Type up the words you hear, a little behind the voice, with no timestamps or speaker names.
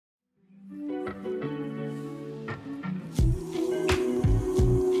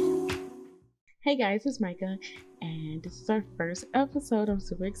Hey guys, it's Micah, and this is our first episode. I'm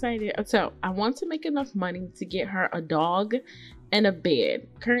super excited. So, I want to make enough money to get her a dog and a bed.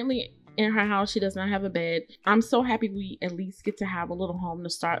 Currently, in her house, she does not have a bed. I'm so happy we at least get to have a little home to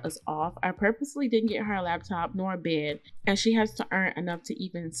start us off. I purposely didn't get her a laptop nor a bed, and she has to earn enough to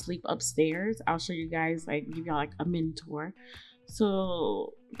even sleep upstairs. I'll show you guys, give y'all a mini tour.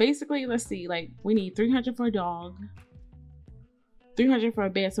 So, basically, let's see, we need $300 for a dog, $300 for a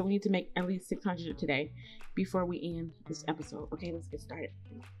bed, so we need to make at least $600 today before we end this episode. Okay, let's get started.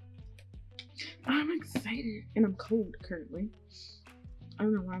 I'm excited, and I'm cold currently. I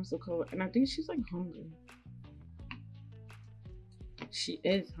don't know why I'm so cold, and I think she's hungry. She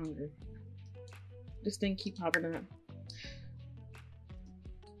is hungry. This thing keep popping up.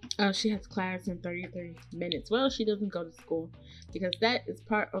 Oh, she has class in 33 minutes. Well, she doesn't go to school because that is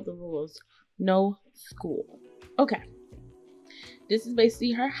part of the rules. No school. Okay. This is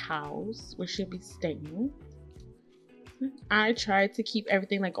basically her house where she'll be staying. I tried to keep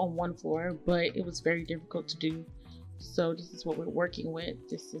everything on one floor, but it was very difficult to do. So this is what we're working with.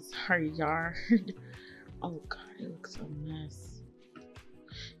 This is her yard. Oh god, it looks a mess.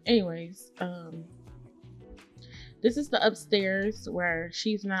 Anyways, this is the upstairs where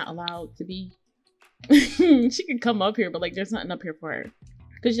she's not allowed to be. She can come up here, but there's nothing up here for her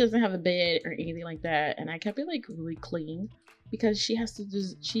because she doesn't have a bed or anything like that. And I kept it really clean because she has to.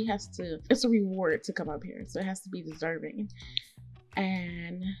 It's a reward to come up here, so it has to be deserving.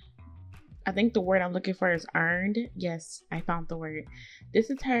 And I think the word I'm looking for is earned. Yes, I found the word. This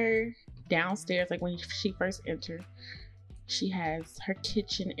is her downstairs. When she first entered, she has her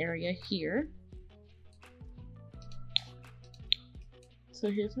kitchen area here. So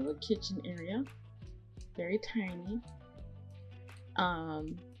here's her little kitchen area, very tiny.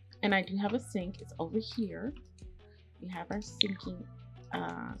 And I do have a sink. It's over here. We have our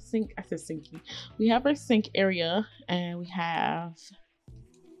we have our sink area, and we have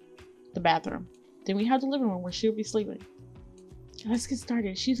the bathroom. Then we have the living room where she'll be sleeping. Let's get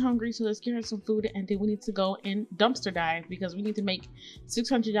started. She's hungry, so let's give her some food, and then we need to go and dumpster dive because we need to make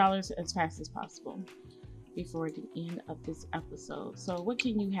 $600 as fast as possible before the end of this episode. So what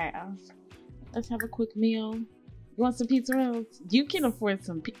can you have? Let's have a quick meal. You want some pizza rolls? You can afford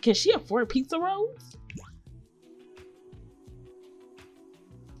some. Can she afford pizza rolls?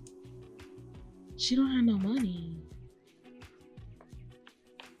 She don't have no money.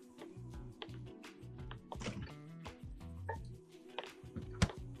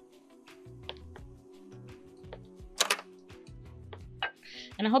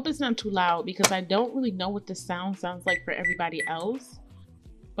 And I hope it's not too loud because I don't really know what the sound sounds like for everybody else.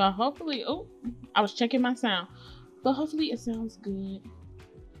 But hopefully, oh, I was checking my sound. But hopefully it sounds good.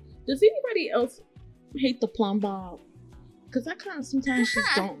 Does anybody else hate the plumb bob? Because I kind of sometimes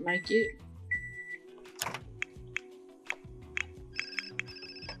just don't like it.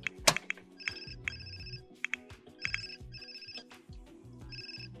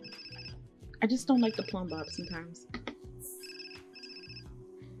 I just don't like the plumb bob sometimes.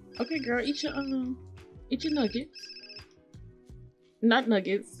 Okay, girl, eat your nuggets. Not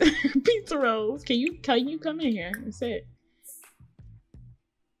nuggets. Pizza rolls. Can you come in here and sit?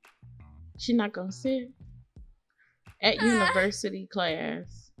 She not gonna sit at university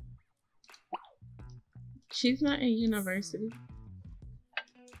class. She's not in university.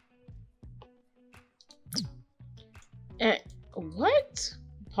 At what?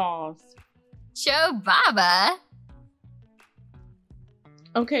 Pause. Show Baba.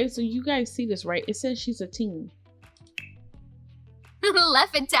 Okay, so you guys see this, right? It says she's a teen.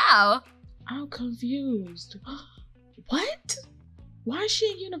 Left it out. I'm confused. What? Why is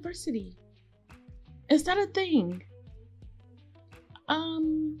she in university? Is that a thing?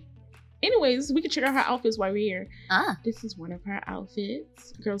 Anyways, we can check out her outfits while we're here. This is one of her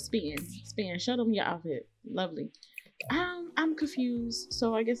outfits. Girl, spin. Show them your outfit. Lovely. I'm confused,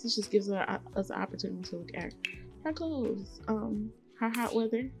 so I guess this just gives us an opportunity to look at her clothes. Her hot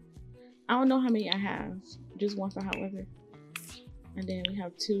weather. I don't know how many I have. Just one for hot weather. And then we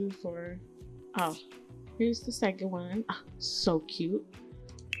have two for, oh, here's the second one. Oh, so cute.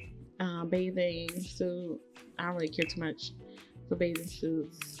 Bathing suit. I don't really care too much for bathing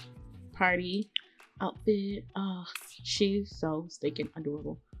suits. Party outfit. Oh, she's so stinking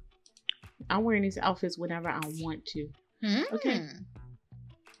adorable. I'm wearing these outfits whenever I want to. Okay.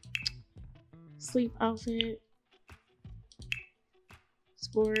 Sleep outfit.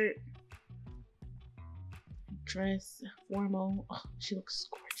 Sport. Dress. Formal. Oh, she looks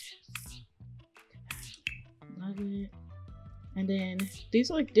gorgeous. Love it. And then these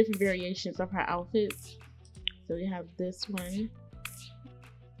are different variations of her outfits. So we have this one.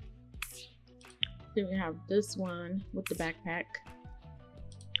 Then we have this one with the backpack.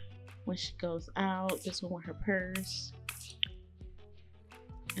 When she goes out, this one with her purse.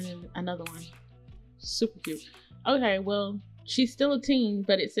 And then another one. Super cute. Okay, well, she's still a teen,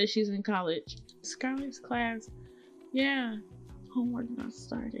 but it says she's in college. Scarlett's class. Yeah. Homework not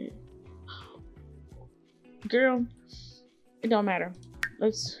started. Girl, it don't matter.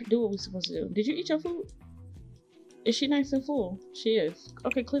 Let's do what we're supposed to do. Did you eat your food? Is she nice and full? She is.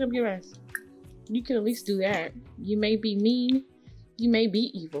 Okay, clean up your mess. You can at least do that. You may be mean, you may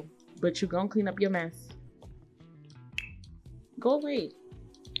be evil, but you gonna clean up your mess. Go away.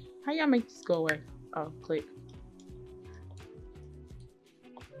 How y'all make this go away? Oh, click.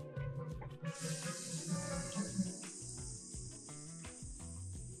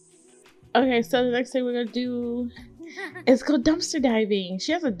 Okay, so the next thing we're gonna do is go dumpster diving.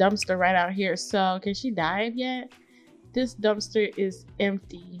 She has a dumpster right out here, so can she dive yet? This dumpster is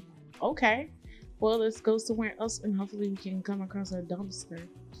empty. Okay, well, let's go somewhere else and hopefully we can come across a dumpster.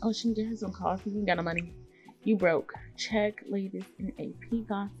 Oh, she can get her some coffee. You ain't got no money. You broke. Check latest in AP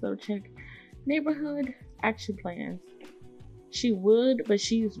gossip. Check neighborhood action plans. She would, but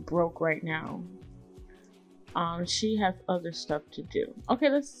she's broke right now. She has other stuff to do. Okay,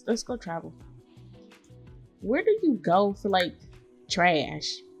 let's go travel. Where do you go for like trash?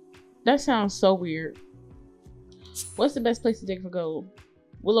 That sounds so weird. What's the best place to dig for gold?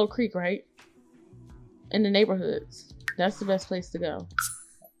 Willow Creek, right? In the neighborhoods. That's the best place to go.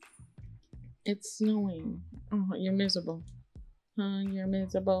 It's snowing. Oh, you're miserable. You're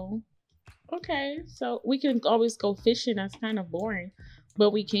miserable. Okay, so we can always go fishing. That's kind of boring.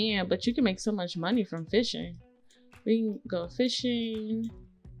 But we can. But you can make so much money from fishing. We can go fishing.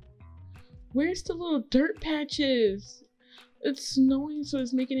 Where's the little dirt patches? It's snowing, so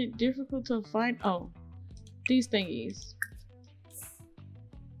it's making it difficult to find. Oh, these thingies.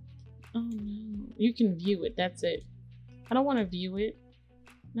 Oh no. You can view it. That's it. I don't want to view it.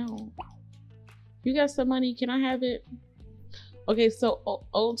 No. You got some money. Can I have it? Okay, so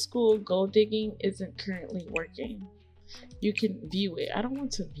old school gold digging isn't currently working. You can view it. I don't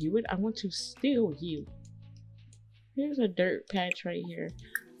want to view it. I want to steal you. Here's a dirt patch right here.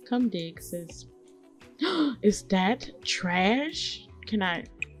 Come dig, sis. Is that trash? Can I?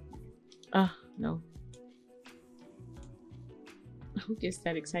 No. Who gets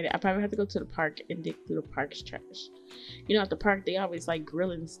that excited? I probably have to go to the park and dig through the park's trash. You know, at the park, they always like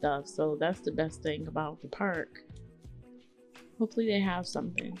grilling stuff. So that's the best thing about the park. Hopefully they have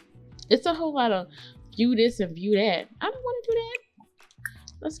something. It's a whole lot of view this and view that. I don't want to do that.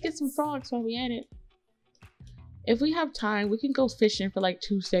 Let's get some frogs while we at it. If we have time, we can go fishing for like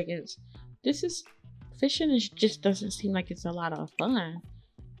 2 seconds. Fishing just doesn't seem like it's a lot of fun.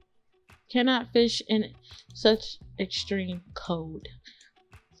 Cannot fish in such extreme cold.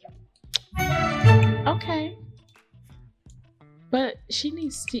 Okay. But she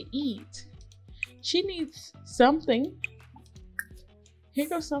needs to eat. She needs something. Here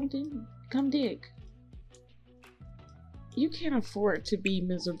goes something. Come dig. You can't afford to be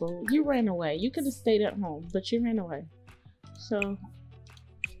miserable. You ran away. You could have stayed at home, but you ran away. So,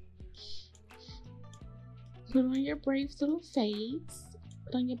 put on your brave little face.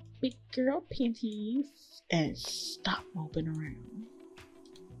 Put on your big girl panties. And stop moping around.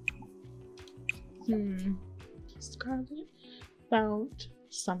 Scarlett found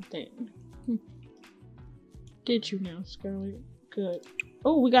something. Did you now, Scarlett? Good.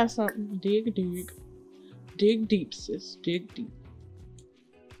 Oh, we got something. Dig, dig. Dig deep, sis. Dig deep.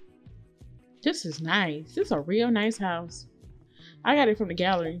 This is nice. This is a real nice house. I got it from the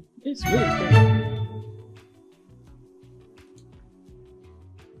gallery. It's really pretty.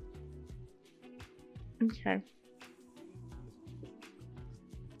 Okay.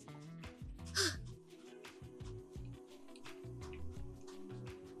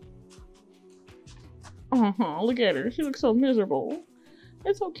 Look at her. She looks so miserable.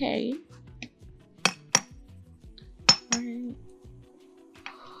 It's okay. Alright.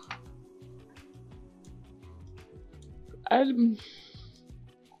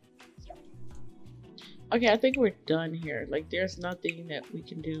 Okay, I think we're done here. Like, there's nothing that we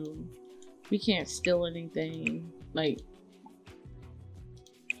can do. We can't steal anything. Like,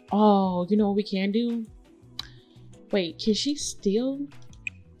 oh, you know what we can do? Wait, can she steal?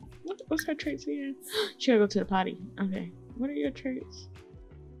 What's her traits again? She gotta go to the potty. Okay. What are your traits?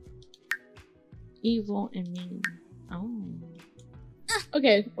 Evil and mean. Oh.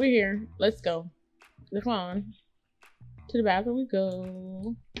 Okay, we're here. Let's go. Come on. To the bathroom we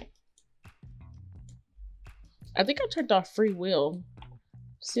go. I think I turned off free will.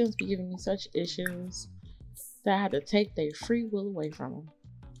 Students be giving me such issues that I had to take their free will away from them.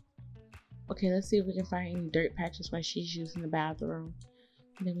 Okay, let's see if we can find any dirt patches while she's using the bathroom.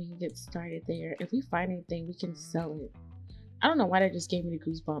 And then we can get started there. If we find anything, we can sell it. I don't know why that just gave me the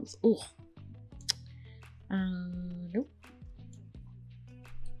goosebumps. Ugh. Nope.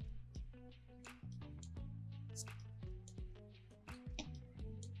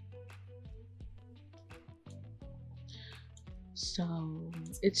 So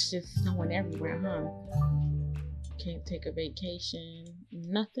it's just snowing everywhere, huh? Can't take a vacation.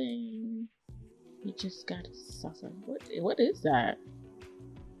 Nothing. You just gotta suffer. What is that?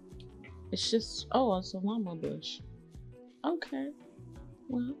 It's just, oh, it's a llama bush. Okay.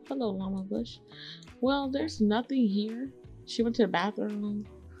 Well, hello, llama bush. Well, there's nothing here. She went to the bathroom.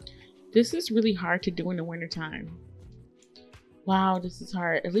 This is really hard to do in the wintertime. Wow, this is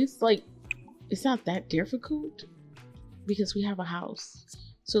hard. At least, like, it's not that difficult because we have a house.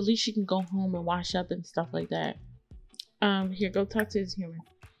 So at least you can go home and wash up and stuff like that. Here, go talk to this human.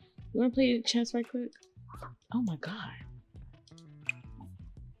 You wanna play chess right quick? Oh my god.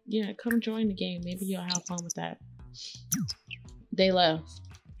 Yeah, come join the game. Maybe you'll have fun with that. They left.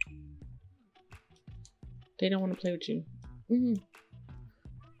 They don't want to play with you.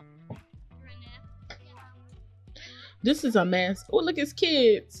 This is a mess. Oh, look, it's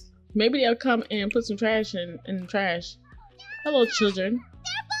kids. Maybe they'll come and put some trash in the trash. Hello, children.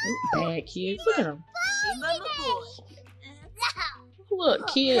 Bad kids. Look at them. Look,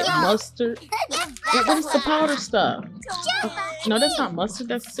 kid, mustard. What is the powder stuff? Oh, no, that's not mustard.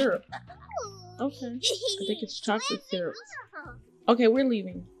 That's syrup. Okay. I think it's chocolate syrup. Okay, we're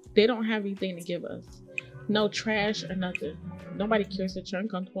leaving. They don't have anything to give us. No trash or nothing. Nobody cares that you're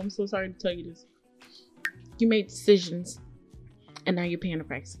uncomfortable. I'm so sorry to tell you this. You made decisions, and now you're paying the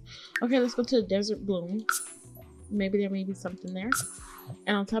price. Okay, let's go to the desert bloom. Maybe there may be something there.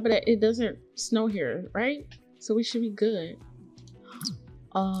 And on top of that, it doesn't snow here, right? So we should be good.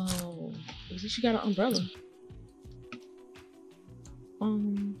 Oh, at least you got an umbrella.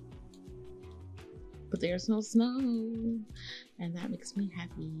 But there's no snow, and that makes me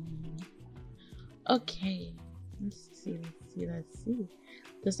happy. Okay, let's see.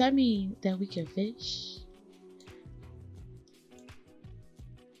 Does that mean that we can fish?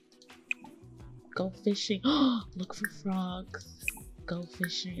 Go fishing. Look for frogs. Go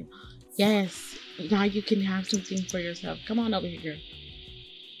fishing. Yes, now you can have something for yourself. Come on over here.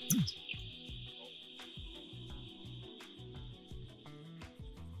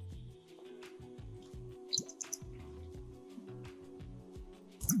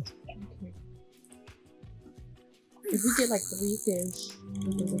 Okay. If we get like 3 fish,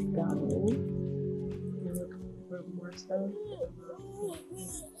 we can just go and look for more stuff.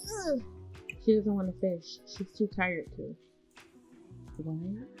 She doesn't want to fish. She's too tired to.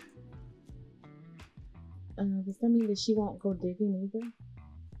 What? Does that mean that she won't go digging either?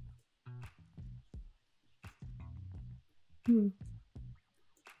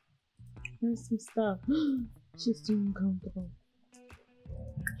 There's some stuff. She's too uncomfortable.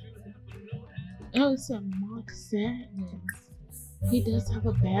 Oh, it's a mock sadness. He does have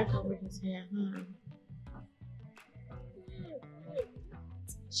a bag over his head, huh?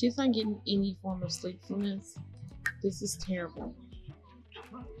 She's not getting any form of sleep from this. This is terrible.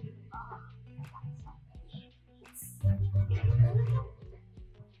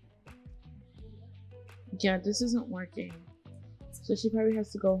 Yeah, this isn't working. So she probably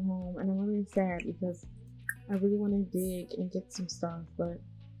has to go home, and I'm really sad because I really want to dig and get some stuff, but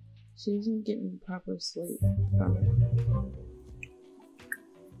she isn't getting proper sleep from it.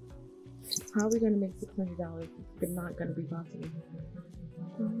 She's probably going to make $600, but not going to be possible.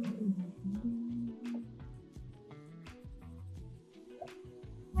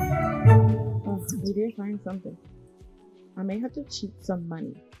 Oh, we did find something. I may have to cheat some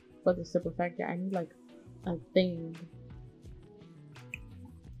money for the simple fact that I need like a thing.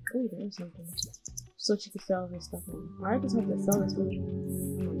 Oh, there's something. So she could sell her stuff. I just have to sell this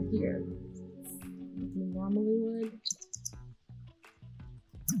food here. Like we normally would.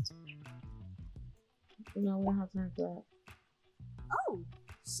 No, we don't have time for that. Oh,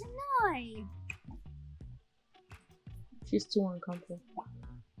 Shania. She's too uncomfortable.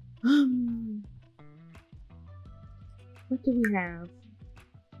 What do we have?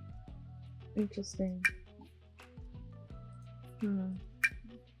 Interesting.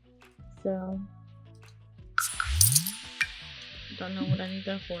 So, don't know what I need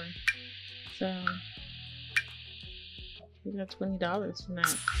that for. So, we got $20 from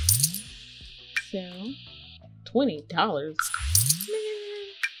that. So, $20? Man.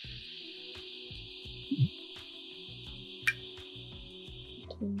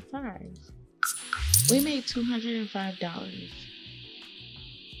 $25. We made $205.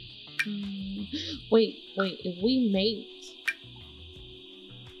 Wait. If we mate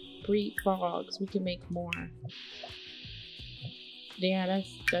breed frogs, we can make more. Yeah,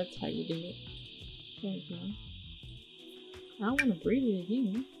 that's how you do it. There you go. I want to breed it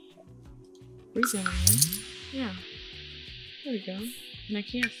again. Breed them again. Yeah. There we go. And I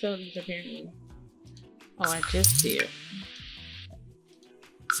can't sell these apparently. Oh, I just did.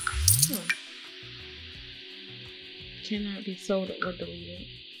 Cannot be sold or deleted.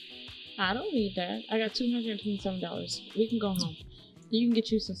 I don't need that. I got $227. We can go home. You can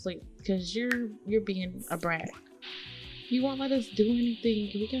get you some sleep because you're being a brat. You won't let us do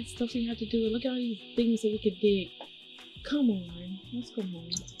anything. We got stuff we have to do. Look at all these things that we could dig. Come on, let's go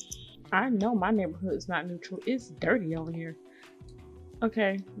home. I know my neighborhood is not neutral. It's dirty over here.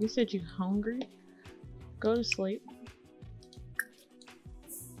 Okay, you said you're hungry. Go to sleep.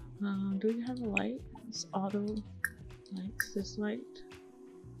 Do you have a light? It's auto lights. This light.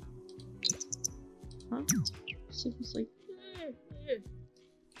 Huh? Super sleep.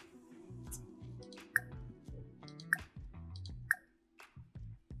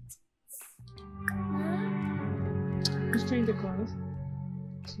 Let's change the clothes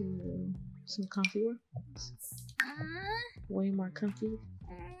to some comfy ones. Way more comfy.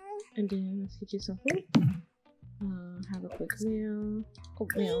 And then let's get you some food. Have a quick meal.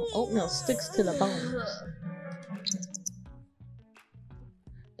 Oatmeal sticks to the bones.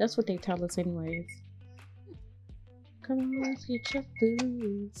 That's what they tell us anyways. Come on, let's get your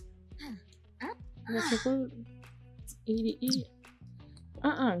food. What's your food? Eat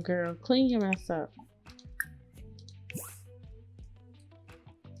it. Girl. Clean your mess up.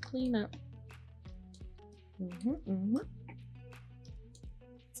 Clean up.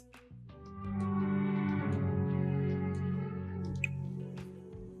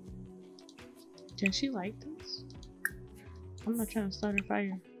 Does she like this? I'm not trying to start a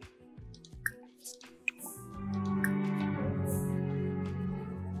fire.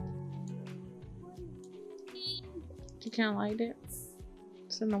 She can't light it.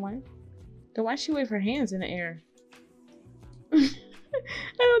 It's in the way. Then why she wave her hands in the air? I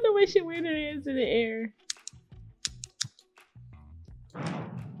don't know why she waved her hands in the air.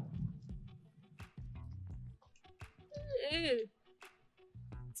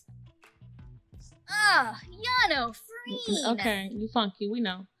 Yano, free. Okay, you funky, we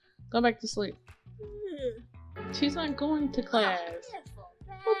know. Go back to sleep. She's not going to class.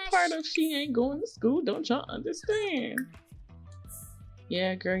 What part of she ain't going to school don't y'all understand?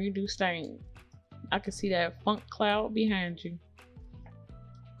 Yeah, girl, you do stink. I can see that funk cloud behind you.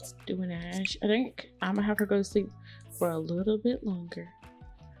 Doing that. I think I'm gonna have her go to sleep for a little bit longer.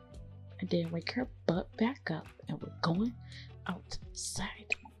 And then wake her butt back up and we're going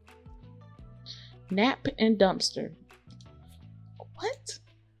outside. Nap and dumpster. What?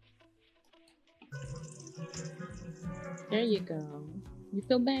 There you go. You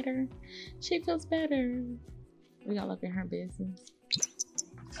feel better? She feels better. We gotta look at her business.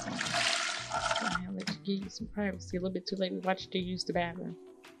 I'll let you give you some privacy. A little bit too late. We watched you use the bathroom.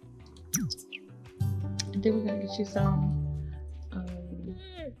 And then we're gonna get you some.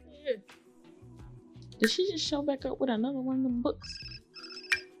 Did she just show back up with another one of them books?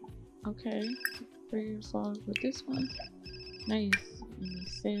 Okay. Prayer songs with this one. Nice. And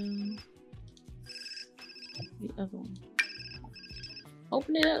sell the other one.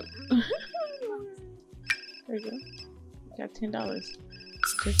 Open it up. There you go. Got $10.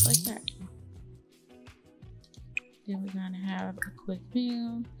 Just like that. Then we're gonna have a quick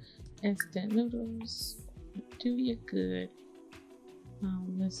meal. Instant noodles. Do you good.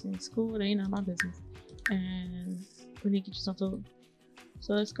 Missing school. They ain't none of my business. And we need to get you some food.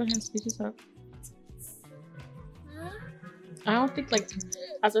 So let's go ahead and speed this up. I don't think like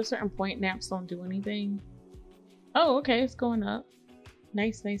at a certain point naps don't do anything. Oh, okay, it's going up.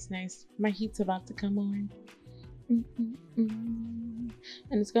 Nice, nice, nice. My heat's about to come on. And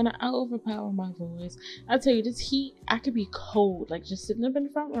it's gonna overpower my voice. I'll tell you, this heat, I could be cold, like just sitting up in the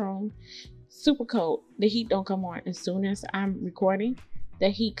front room, super cold. The heat don't come on. As soon as I'm recording, the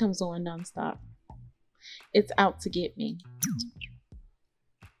heat comes on nonstop. It's out to get me.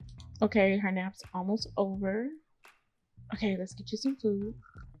 Okay, her nap's almost over. Okay, let's get you some food.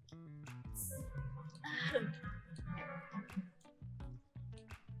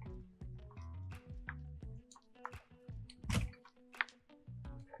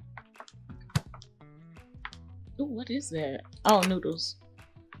 Ooh, what is that? Oh, noodles.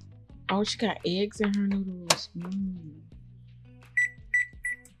 Oh, she got eggs in her noodles.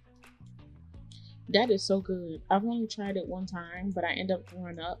 That is so good. I've only tried it one time, but I ended up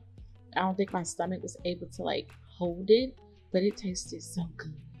throwing up. I don't think my stomach was able to like hold it, but it tasted so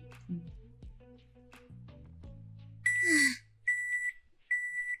good.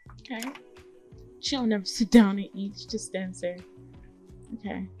 Okay. She don't never sit down and eat. She just stands there.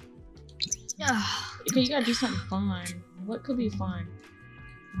 Okay. Okay, you gotta do something fun. What could be fun?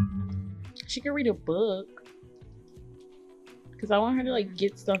 She could read a book. Cause I want her to like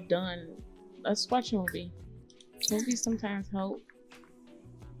get stuff done. Let's watch a movie. Movies sometimes help.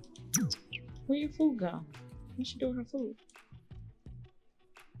 Where your food go? What she do with her food?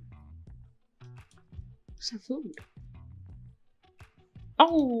 What's her food?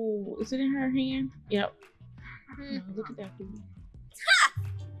 Oh, is it in her hand? Yep. Oh, look at that food.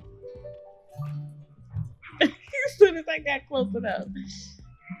 As soon as I got close enough.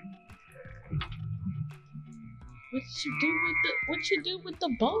 What you do with the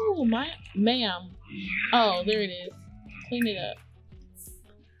bowl, ma'am? Oh, there it is. Clean it up.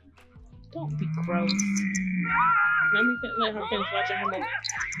 Don't be gross. Let her finish watching her movie,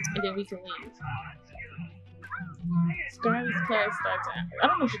 and then we can leave. Scarlett's class starts after. I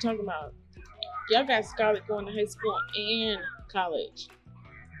don't know what you're talking about. Y'all got Scarlett going to high school and college.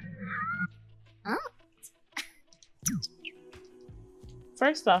 Huh?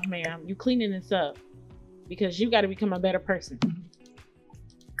 First off, ma'am, you cleaning this up because you got to become a better person.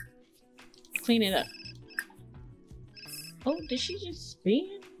 Clean it up. Oh, did she just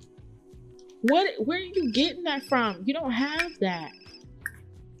spin? Where are you getting that from? You don't have that.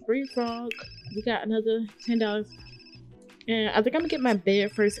 Free frog. We got another $10. And I think I'm gonna get my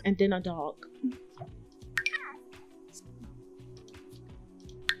bed first and then a dog.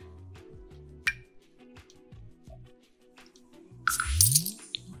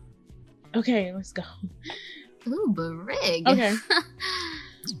 Okay, let's go. Ooh, Barig. Okay.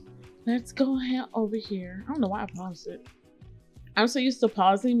 Let's go ahead over here. I don't know why I paused it. I'm so used to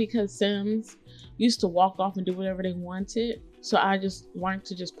pausing because Sims used to walk off and do whatever they wanted. So I just wanted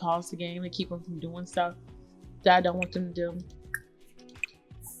to just pause the game and keep them from doing stuff that I don't want them to do.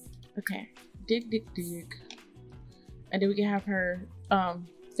 Okay. Dig. And then we can have her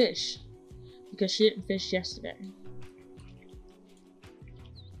fish. Because she didn't fish yesterday.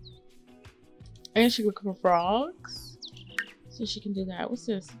 And she look for frogs. So she can do that. What's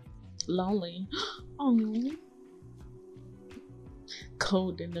this? Lonely. Oh.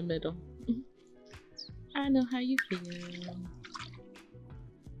 Cold in the middle. I know how you feel.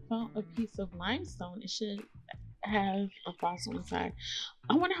 Found a piece of limestone. It should have a fossil inside.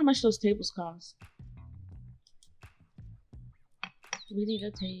 I wonder how much those tables cost. We need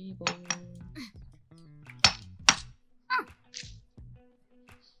a table.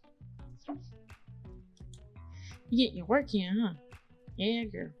 You get your work in, huh? Yeah,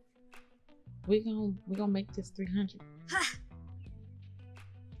 girl. We gonna make this 300.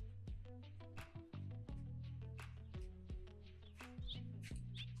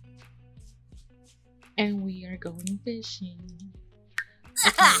 And we are going fishing.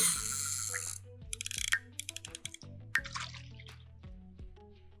 Okay.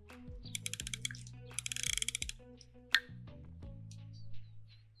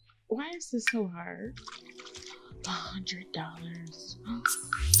 Why is this so hard? $100.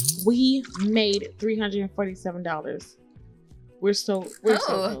 We made $347. We're so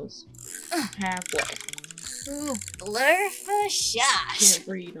close. Halfway. Ooh, blur for shot. Can't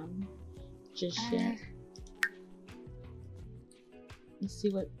read them just yet. Let's see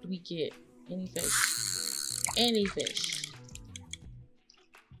what we get. Any fish. Any fish.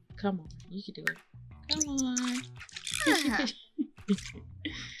 Come on, you can do it. Come on.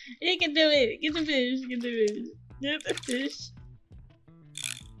 You can do it. Get the fish. Get the fish. Get the fish.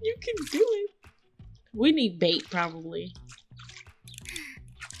 You can do it. We need bait, probably.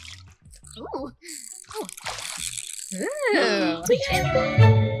 Ooh. Ooh. We have a fish.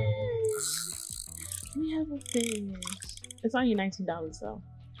 We have a fish. It's only $19 though.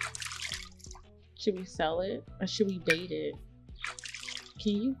 Should we sell it or should we bait it?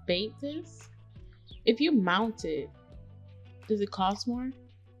 Can you bait this? If you mount it, does it cost more?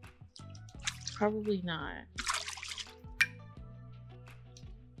 Probably not.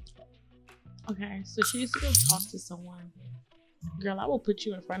 Okay, so she needs to go talk to someone. Girl, I will put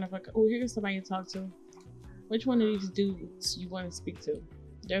you in front of her. Oh, here's somebody to talk to. Which one of these dudes you want to speak to?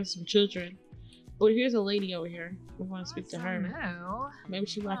 There's some children. Oh, here's a lady over here. We want to speak to her. No. Maybe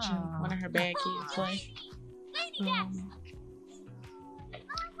she's watching one of her bad kids play.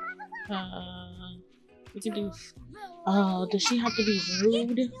 We can do. Oh, does she have to be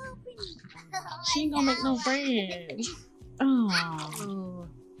rude? She ain't gonna make no friends. Oh.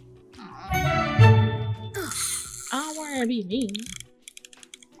 I don't want her to be mean.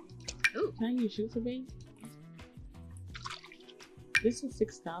 Ooh, can I use you for bait? This is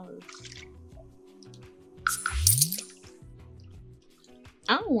 $6.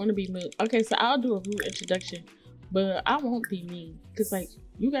 I don't want to be mean. Okay, so I'll do a rude introduction, but I won't be mean. Cause like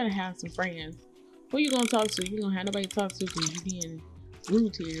you gotta have some friends. Who you gonna talk to? You gonna have nobody to talk to because you being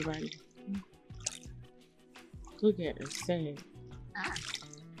rude to everybody. Look at her, sad.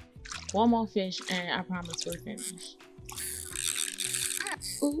 One more fish and I promise we're finished.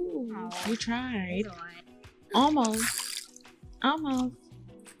 Ooh, you tried. Almost. Almost.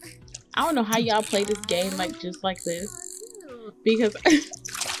 I don't know how y'all play this game like just like this. Because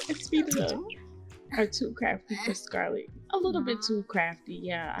speed it up. Are too crafty for Scarlett. A little bit too crafty,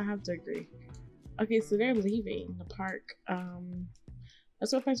 yeah, I have to agree. Okay, so they're leaving the park.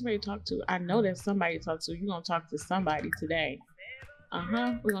 Let's go find somebody to talk to. I know there's somebody to talk to. You're gonna talk to somebody today.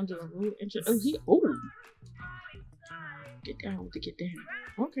 We're gonna do a rude intro. Oh, get down to get down.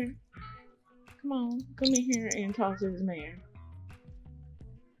 Okay. Come on, come in here and talk to this man.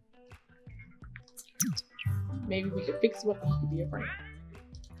 Maybe we can fix what he could be a friend.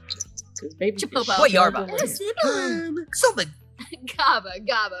 Cause baby, what yarba? Something. Gaba,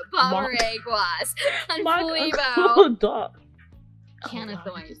 Pomeranguas, Unfuibo. Dog.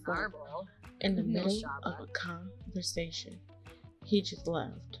 Canathoin Marble. In the middle of a conversation. He just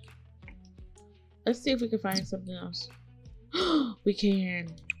left. Let's see if we can find something else. We can.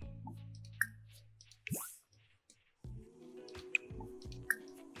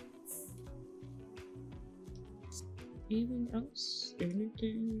 Anything else?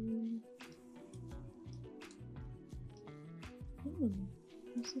 Anything?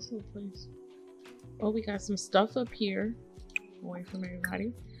 What's this little place? Oh, we got some stuff up here. Away from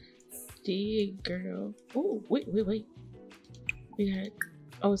everybody. The girl. Oh, wait. We got.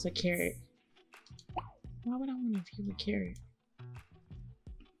 Oh, it's a carrot. Why would I want to view a carrot?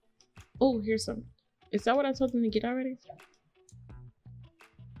 Oh, here's some. Is that what I told them to get already?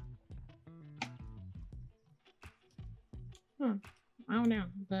 Huh. I don't know,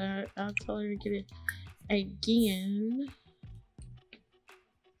 but I'll tell her to get it again.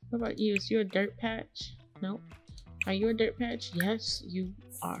 What about you? Is you a dirt patch? Nope. Are you a dirt patch? Yes, you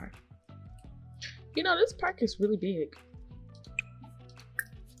are. You know, this park is really big.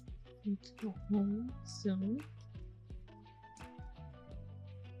 Let's go home soon.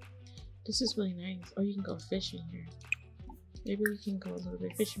 This is really nice. Oh, you can go fishing here. Maybe we can go a little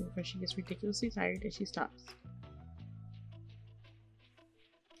bit fishing before she gets ridiculously tired and she stops.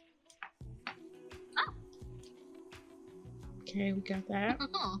 Okay, we got that.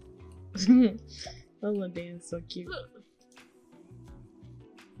 Lola Dan is so cute.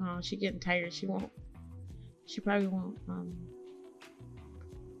 Oh, she getting tired. She probably won't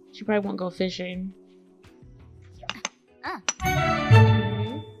go fishing.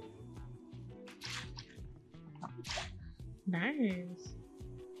 Okay. Nice.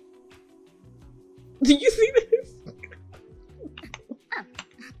 Do you see this?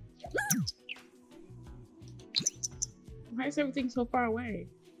 Why is everything so far away?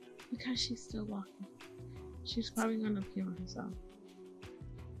 Because she's still walking. She's probably gonna pee on herself.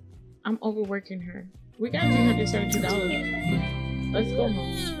 I'm overworking her. We got $372. Let's go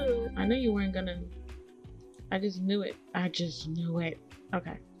home. I know you weren't gonna. I just knew it.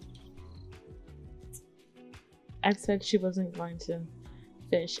 Okay. I said she wasn't going to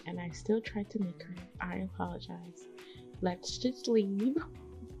fish and I still tried to make her. I apologize. Let's just leave.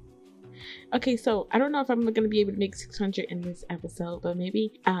 Okay, so I don't know if I'm gonna be able to make 600 in this episode, but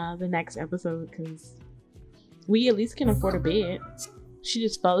maybe the next episode, because we at least can afford a bed. She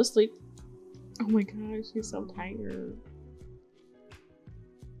just fell asleep. Oh my gosh, she's so tired.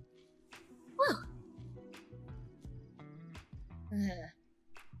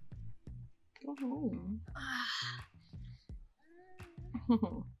 Go home.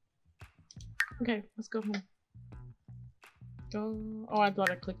 Okay, let's go home. Go. Oh, I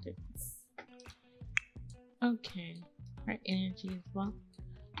thought I clicked it. Okay, our energy is low.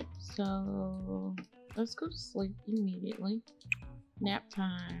 So let's go to sleep immediately. Nap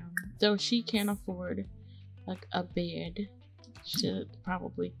time. Though she can't afford like a bed, should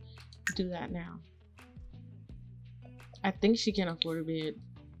probably do that now. I think she can afford a bed.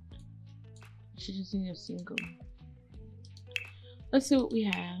 She just needs a single. Let's see what we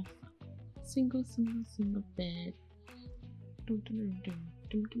have. Single bed.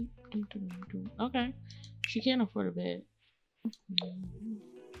 Okay. She can't afford a bed.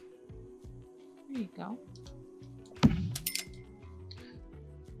 There you go.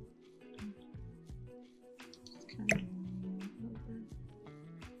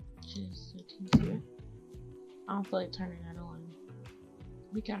 Just I don't feel like turning that on.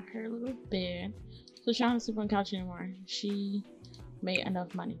 We got her little bed. So she don't sleep on the couch anymore. She made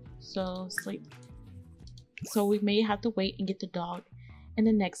enough money. So sleep. So we may have to wait and get the dog in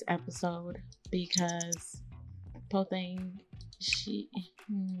the next episode because poor thing, she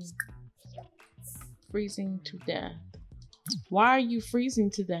freezing to death. Why are you freezing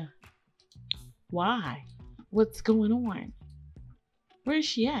to death? Why? What's going on? Where is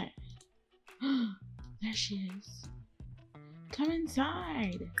she at? There she is. Come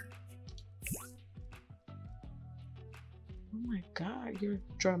inside. Oh my God, you're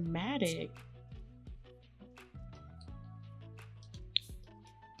dramatic.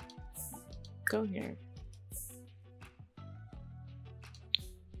 Go here.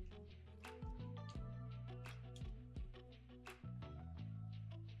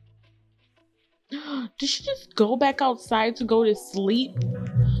 Did she just go back outside to go to sleep?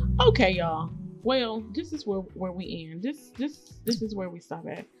 Okay, y'all. Well, this is where we end. This is where we stop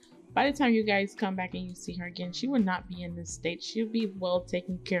at. By the time you guys come back and you see her again, she will not be in this state. She'll be well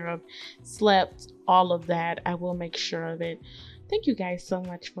taken care of, slept, all of that. I will make sure of it. Thank you guys so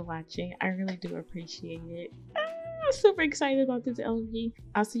much for watching. I really do appreciate it. I'm super excited about this LV.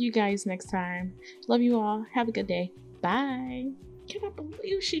 I'll see you guys next time. Love you all. Have a good day. Bye. Can I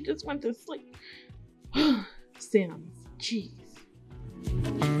believe she just went to sleep? Sims. Jeez.